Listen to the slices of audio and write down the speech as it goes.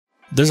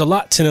There's a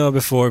lot to know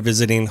before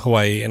visiting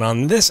Hawaii, and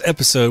on this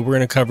episode, we're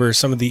going to cover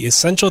some of the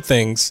essential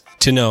things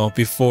to know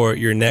before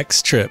your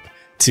next trip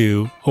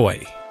to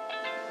Hawaii.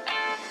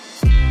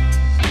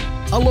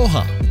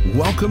 Aloha!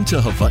 Welcome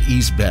to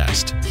Hawaii's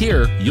Best.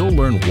 Here, you'll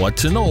learn what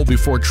to know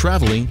before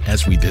traveling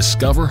as we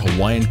discover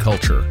Hawaiian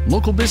culture,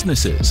 local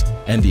businesses,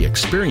 and the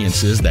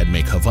experiences that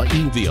make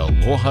Hawaii the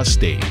Aloha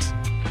State.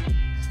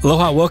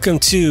 Aloha, welcome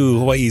to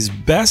Hawaii's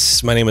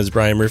Best. My name is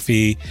Brian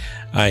Murphy.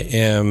 I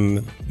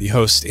am the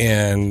host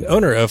and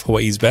owner of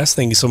Hawaii's Best.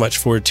 Thank you so much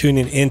for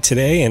tuning in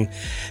today. And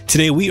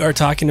today we are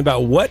talking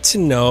about what to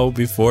know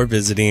before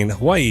visiting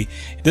Hawaii.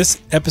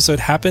 This episode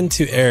happened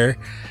to air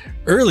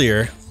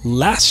earlier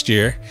last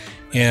year,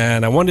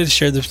 and I wanted to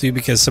share this with you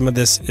because some of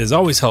this is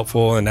always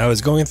helpful. And I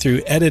was going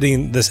through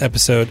editing this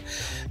episode.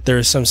 There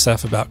was some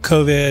stuff about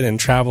COVID and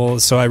travel.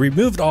 So I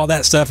removed all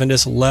that stuff and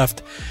just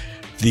left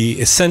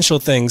the essential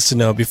things to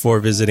know before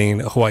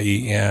visiting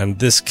Hawaii. And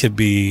this could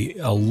be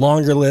a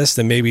longer list,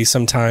 and maybe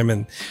sometime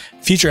in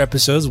future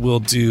episodes,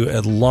 we'll do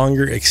a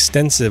longer,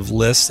 extensive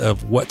list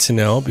of what to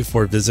know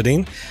before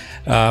visiting.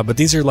 But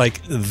these are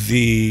like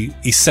the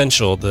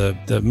essential,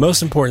 the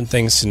most important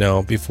things to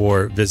know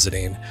before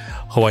visiting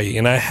Hawaii.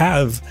 And I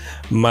have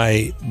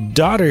my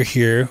daughter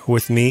here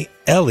with me,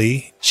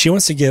 Ellie. She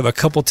wants to give a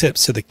couple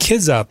tips to the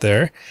kids out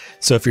there.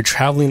 So if you're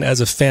traveling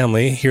as a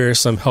family, here are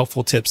some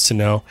helpful tips to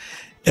know.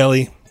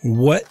 Ellie,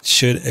 what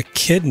should a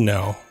kid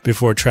know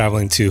before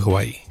traveling to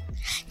Hawaii?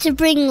 To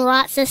bring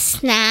lots of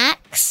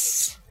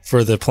snacks.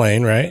 For the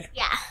plane, right?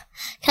 Yeah,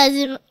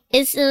 because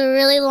it's a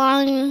really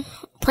long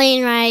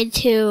plane ride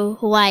to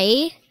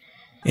Hawaii.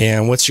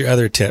 And what's your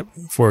other tip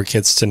for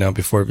kids to know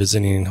before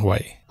visiting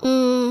Hawaii?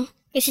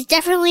 They should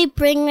definitely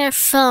bring their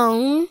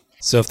phone.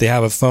 So if they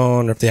have a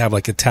phone or if they have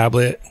like a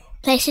tablet?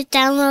 They should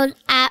download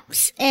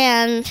apps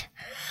and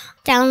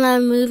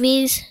download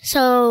movies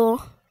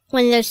so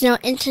when there's no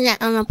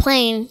internet on the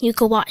plane, you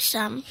could watch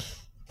them.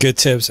 Good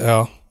tips,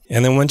 El.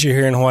 And then once you're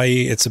here in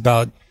Hawaii, it's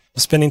about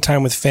spending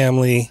time with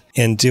family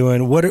and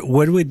doing what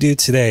do we do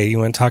today? You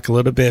want to talk a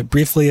little bit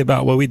briefly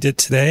about what we did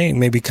today, and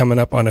maybe coming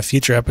up on a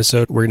future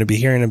episode, we're going to be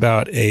hearing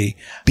about a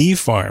bee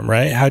farm,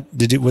 right?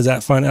 Was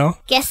that fun,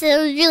 El? Yes, it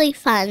was really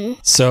fun.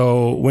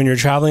 So when you're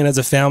traveling as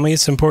a family,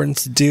 it's important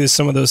to do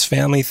some of those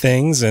family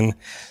things and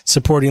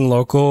supporting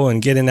local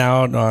and getting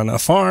out on a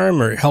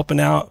farm or helping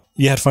out.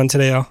 You had fun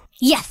today, El?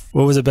 Yes.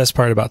 What was the best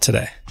part about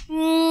today?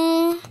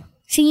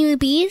 Seeing the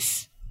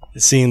bees.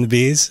 Seeing the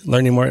bees?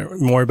 Learning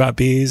more about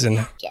bees?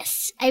 And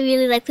yes, I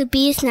really like the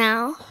bees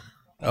now.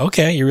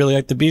 Okay, you really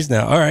like the bees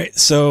now. All right,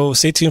 so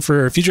stay tuned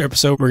for a future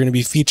episode. We're going to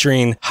be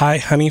featuring High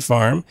Honey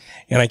Farm,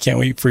 and I can't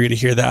wait for you to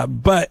hear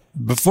that. But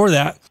before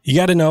that, you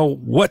got to know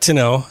what to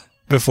know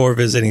before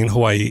visiting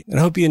Hawaii. And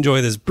I hope you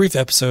enjoy this brief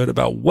episode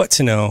about what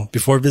to know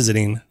before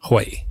visiting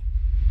Hawaii.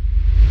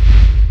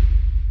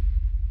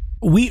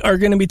 We are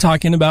going to be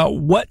talking about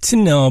what to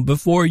know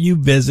before you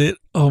visit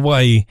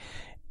Hawaii.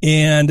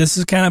 And this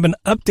is kind of an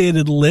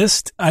updated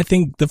list. I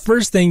think the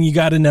first thing you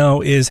got to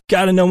know is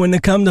when to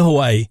come to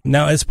Hawaii.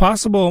 Now, it's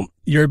possible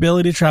your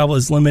ability to travel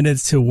is limited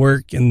to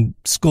work and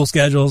school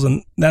schedules,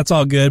 and that's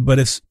all good.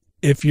 But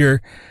if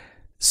you're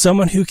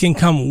someone who can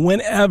come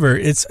whenever,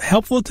 it's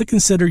helpful to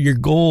consider your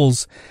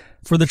goals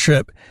for the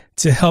trip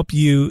to help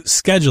you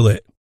schedule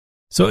it.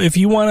 So if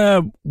you want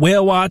to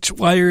whale watch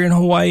while you're in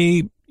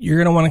Hawaii, you're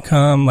going to want to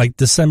come like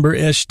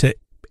December-ish to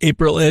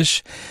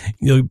April-ish.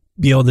 You'll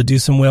be able to do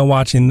some whale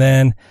watching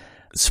then.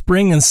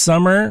 Spring and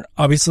summer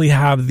obviously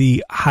have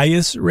the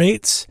highest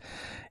rates,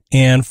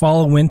 and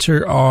fall and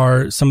winter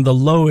are some of the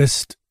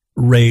lowest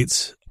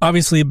rates.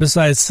 Obviously,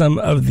 besides some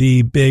of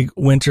the big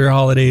winter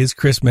holidays,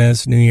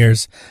 Christmas, New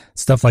Year's,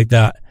 stuff like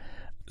that.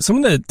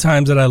 Some of the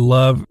times that I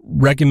love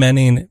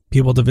recommending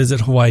people to visit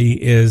Hawaii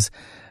is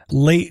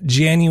late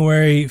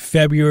January,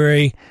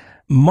 February.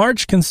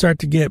 March can start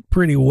to get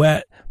pretty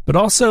wet, but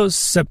also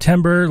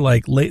September,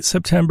 like late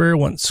September,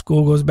 once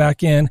school goes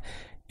back in,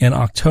 and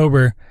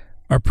October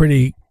are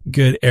pretty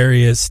good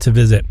areas to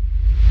visit.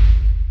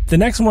 The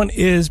next one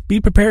is be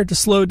prepared to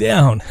slow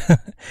down,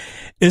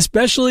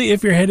 especially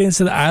if you're heading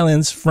to the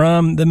islands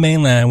from the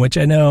mainland, which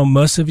I know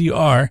most of you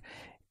are.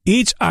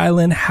 Each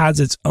island has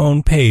its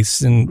own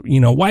pace, and,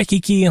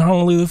 Waikiki and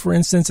Honolulu, for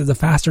instance, is a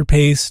faster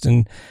pace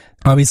and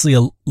obviously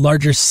a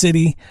larger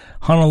city,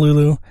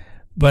 Honolulu.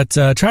 But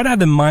try to have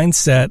the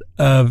mindset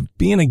of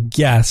being a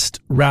guest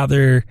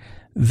rather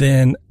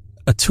than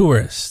a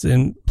tourist.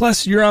 And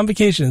plus, you're on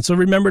vacation, so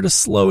remember to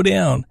slow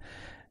down.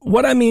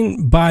 What I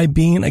mean by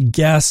being a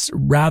guest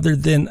rather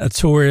than a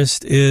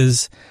tourist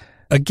is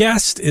a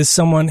guest is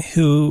someone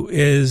who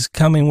is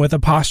coming with a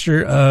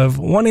posture of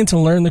wanting to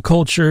learn the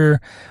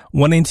culture,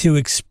 wanting to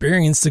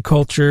experience the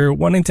culture,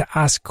 wanting to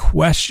ask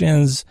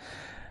questions,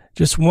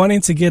 just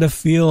wanting to get a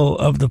feel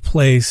of the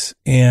place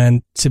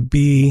and to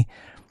be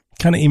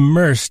kind of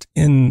immersed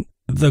in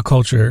the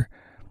culture.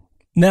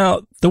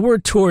 Now, the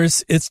word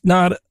tourist, it's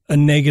not a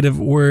negative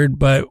word,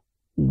 but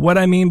what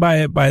I mean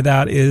by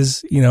that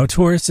is,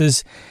 tourist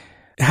is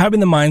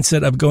having the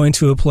mindset of going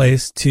to a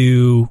place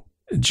to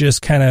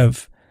just kind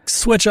of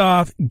switch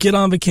off, get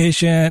on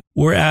vacation.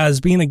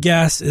 Whereas being a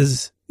guest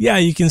is, yeah,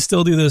 you can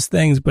still do those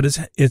things, but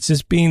it's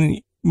just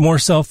being more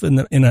so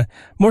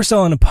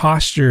in a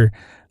posture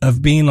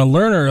of being a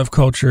learner of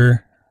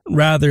culture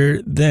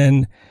rather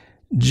than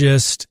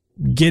just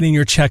getting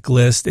your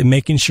checklist and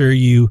making sure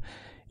you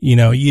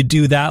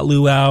do that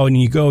luau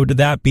and you go to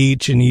that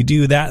beach and you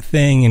do that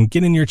thing and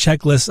getting your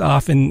checklist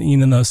off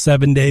in, those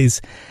 7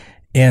 days.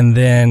 And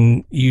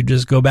then you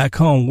just go back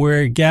home.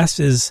 Where guests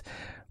is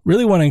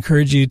really want to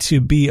encourage you to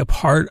be a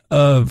part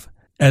of,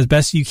 as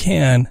best you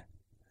can,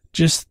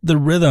 just the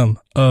rhythm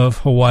of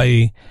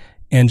Hawaii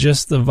and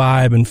just the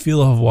vibe and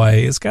feel of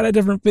Hawaii. It's got a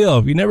different feel.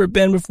 If you've never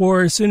been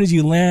before, as soon as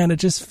you land, it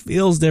just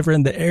feels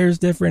different. The air is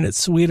different.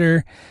 It's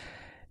sweeter.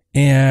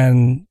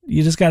 And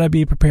you just got to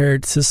be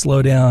prepared to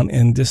slow down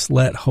and just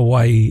let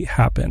Hawaii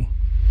happen.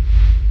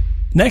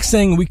 Next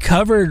thing we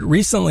covered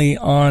recently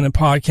on a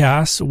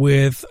podcast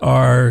with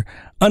our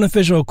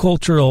unofficial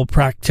cultural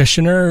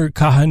practitioner,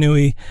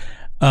 Kahanui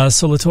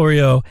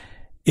Solatorio,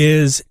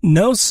 is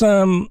know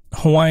some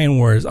Hawaiian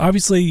words.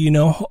 Obviously, you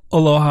know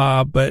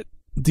aloha, but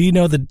do you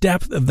know the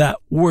depth of that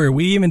word?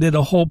 We even did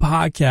a whole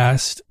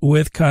podcast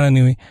with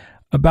Kahanui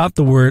about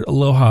the word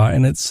aloha,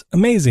 and it's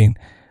amazing.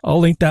 I'll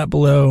link that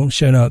below,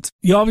 show notes.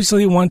 You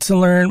obviously want to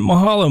learn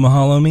mahalo.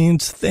 Mahalo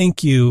means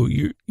thank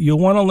you. You'll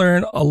want to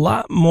learn a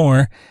lot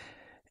more.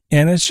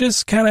 And it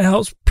just kind of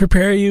helps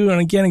prepare you. And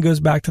again, it goes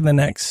back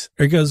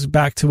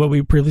to what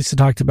we previously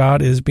talked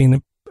about, is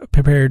being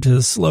prepared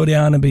to slow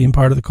down and being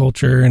part of the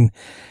culture. And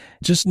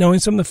just knowing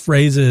some of the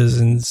phrases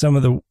and some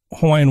of the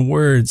Hawaiian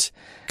words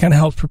kind of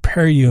helps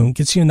prepare you and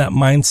gets you in that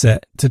mindset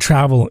to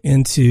travel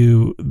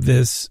into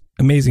this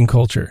amazing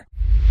culture.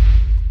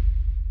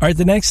 All right,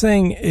 the next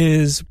thing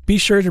is be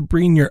sure to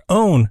bring your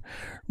own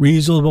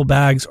reusable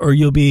bags, or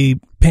you'll be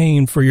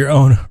paying for your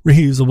own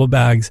reusable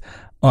bags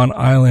on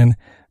island.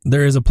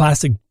 There is a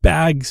plastic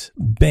bags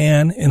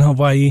ban in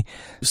Hawaii.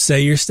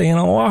 Say you're staying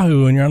on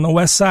Oahu and you're on the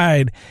west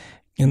side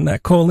in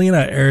that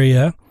Ko'olina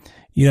area.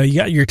 You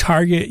got your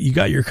Target, you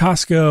got your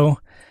Costco.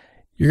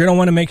 You're going to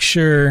want to make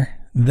sure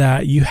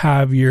that you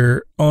have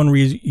your own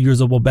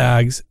reusable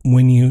bags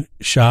when you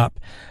shop,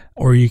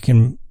 or you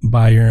can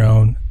buy your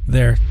own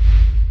there.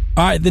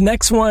 All right, the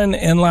next one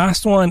and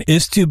last one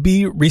is to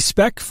be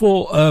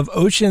respectful of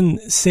ocean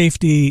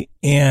safety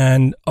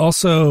and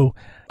also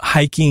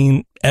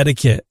hiking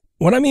etiquette.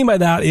 What I mean by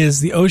that is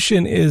the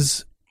ocean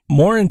is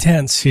more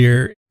intense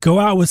here. Go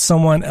out with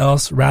someone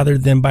else rather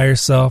than by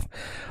yourself.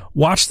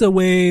 Watch the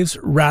waves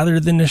rather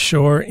than the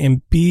shore,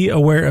 and be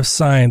aware of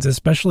signs,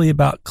 especially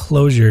about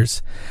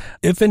closures.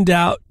 If in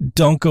doubt,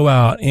 don't go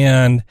out.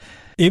 And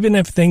even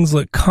if things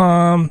look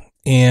calm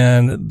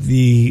and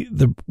the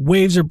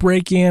waves are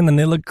breaking and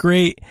they look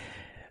great,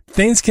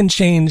 things can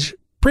change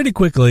pretty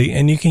quickly,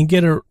 and you can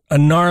get a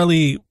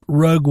gnarly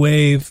rogue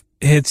wave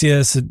hits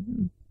you. So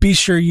be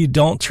sure you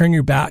don't turn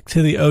your back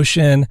to the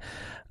ocean.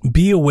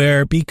 Be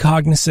aware, be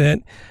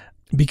cognizant,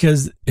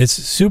 because it's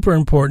super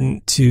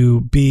important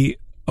to be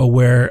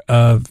aware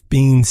of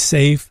being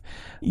safe.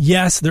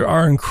 Yes, there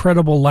are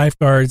incredible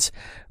lifeguards,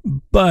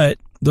 but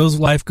those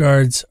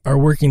lifeguards are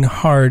working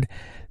hard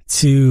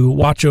to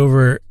watch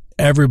over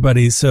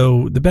everybody.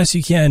 So the best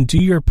you can, do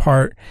your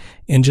part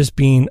in just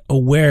being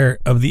aware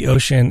of the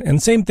ocean.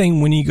 And same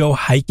thing when you go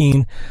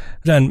hiking.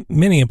 I've done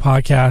many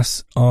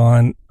podcasts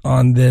on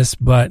this,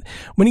 but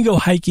when you go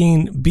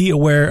hiking, be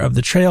aware of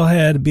the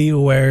trailhead, be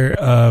aware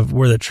of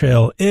where the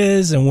trail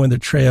is and when the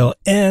trail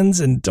ends,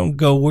 and don't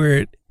go where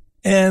it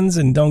ends,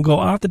 and don't go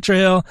off the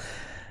trail.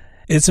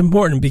 It's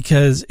important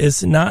because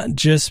it's not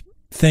just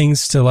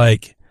things to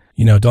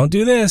don't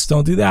do this,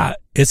 don't do that.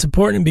 It's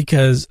important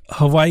because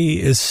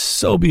Hawaii is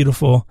so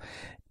beautiful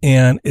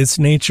and its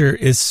nature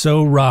is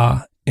so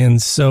raw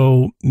and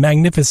so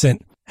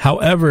magnificent.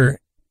 However,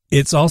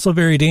 it's also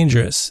very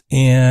dangerous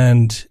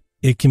and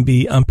it can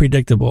be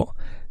unpredictable.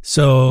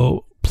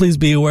 So please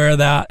be aware of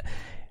that.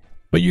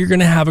 But you're going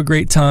to have a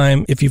great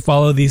time if you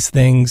follow these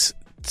things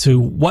to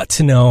what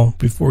to know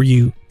before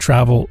you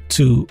travel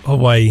to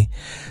Hawaii.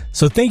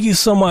 So thank you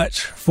so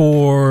much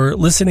for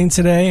listening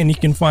today. And you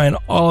can find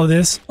all of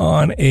this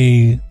on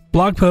a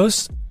blog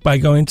post by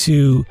going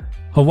to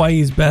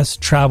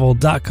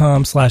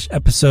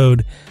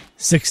hawaiisbesttravel.com/episode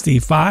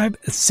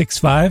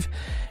 65,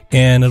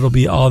 and it'll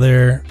be all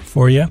there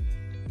for you.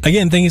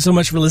 Again, thank you so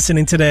much for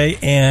listening today.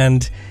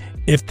 And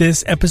if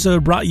this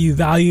episode brought you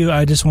value,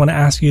 I just want to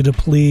ask you to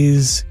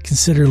please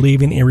consider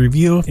leaving a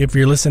review. If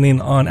you're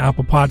listening on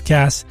Apple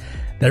Podcasts,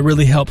 that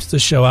really helps the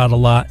show out a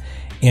lot.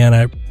 And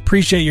I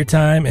appreciate your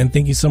time, and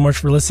thank you so much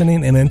for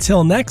listening. And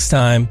until next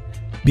time,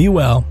 be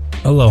well.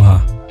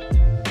 Aloha.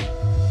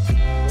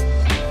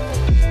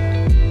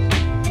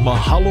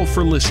 Mahalo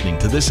for listening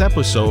to this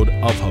episode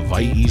of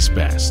Hawaii's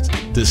Best.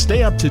 To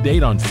stay up to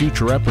date on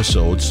future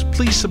episodes,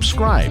 please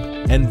subscribe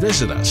and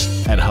visit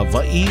us at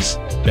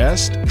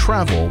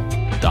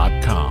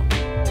hawaiisbesttravel.com.